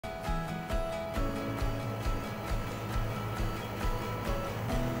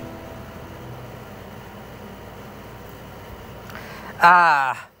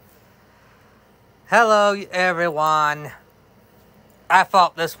Ah, hello everyone. I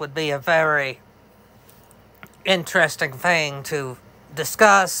thought this would be a very interesting thing to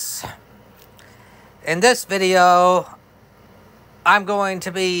discuss. In this video, I'm going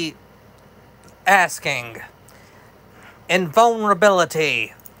to be asking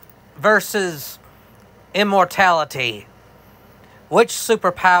invulnerability versus immortality. Which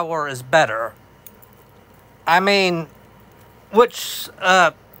superpower is better? I mean, which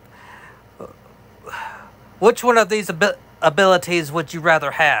one of these abilities would you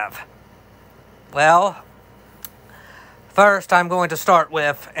rather have? Well, first I'm going to start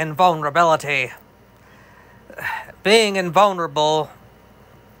with invulnerability. Being invulnerable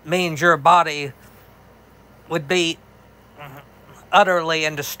means your body would be utterly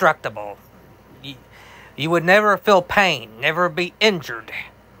indestructible. You would never feel pain, never be injured.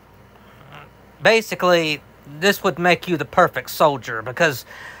 Basically, this would make you the perfect soldier, because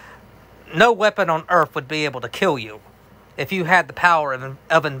no weapon on Earth would be able to kill you if you had the power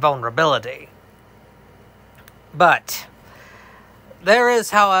of invulnerability. But there is,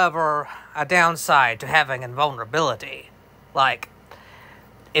 however, a downside to having invulnerability. Like,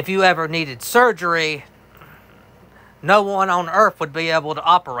 if you ever needed surgery, no one on Earth would be able to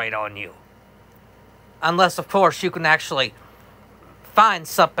operate on you. Unless, of course, you can actually find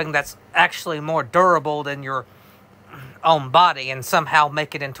something that's actually more durable than your own body and somehow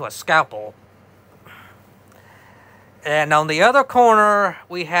make it into a scalpel. And on the other corner,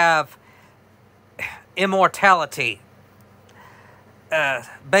 we have immortality.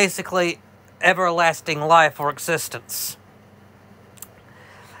 Basically, everlasting life or existence.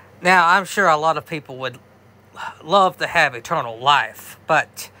 Now, I'm sure a lot of people would love to have eternal life,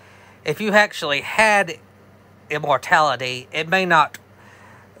 but if you actually had immortality, it may not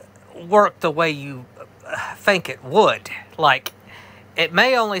work the way you think it would. Like, it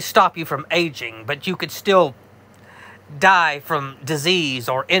may only stop you from aging, but you could still die from disease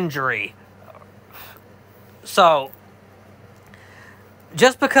or injury. So,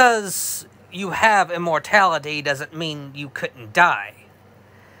 just because you have immortality doesn't mean you couldn't die.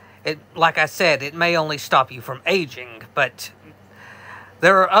 Like I said, it may only stop you from aging, but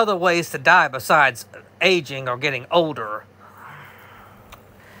there are other ways to die besides aging or getting older.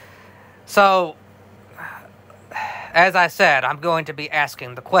 So, as I said, I'm going to be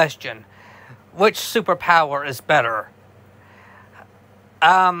asking the question, which superpower is better?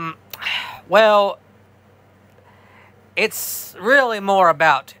 Well, it's really more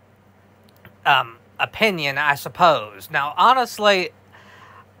about opinion, I suppose. Now, honestly,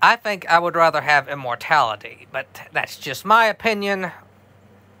 I think I would rather have immortality, but that's just my opinion.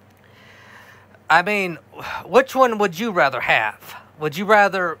 I mean, which one would you rather have? Would you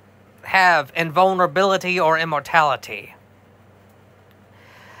rather have invulnerability or immortality?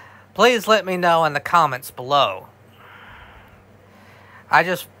 Please let me know in the comments below. I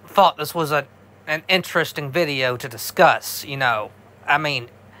just thought this was an interesting video to discuss, you know. I mean,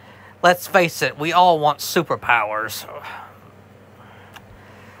 let's face it, we all want superpowers.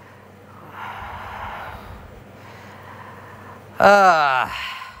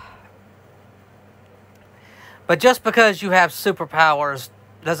 But just because you have superpowers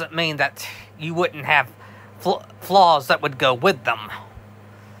doesn't mean that you wouldn't have flaws that would go with them.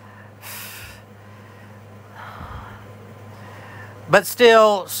 But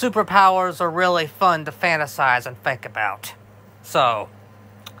still, superpowers are really fun to fantasize and think about. So,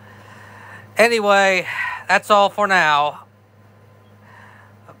 anyway, that's all for now.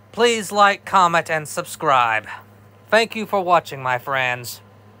 Please like, comment, and subscribe. Thank you for watching, my friends.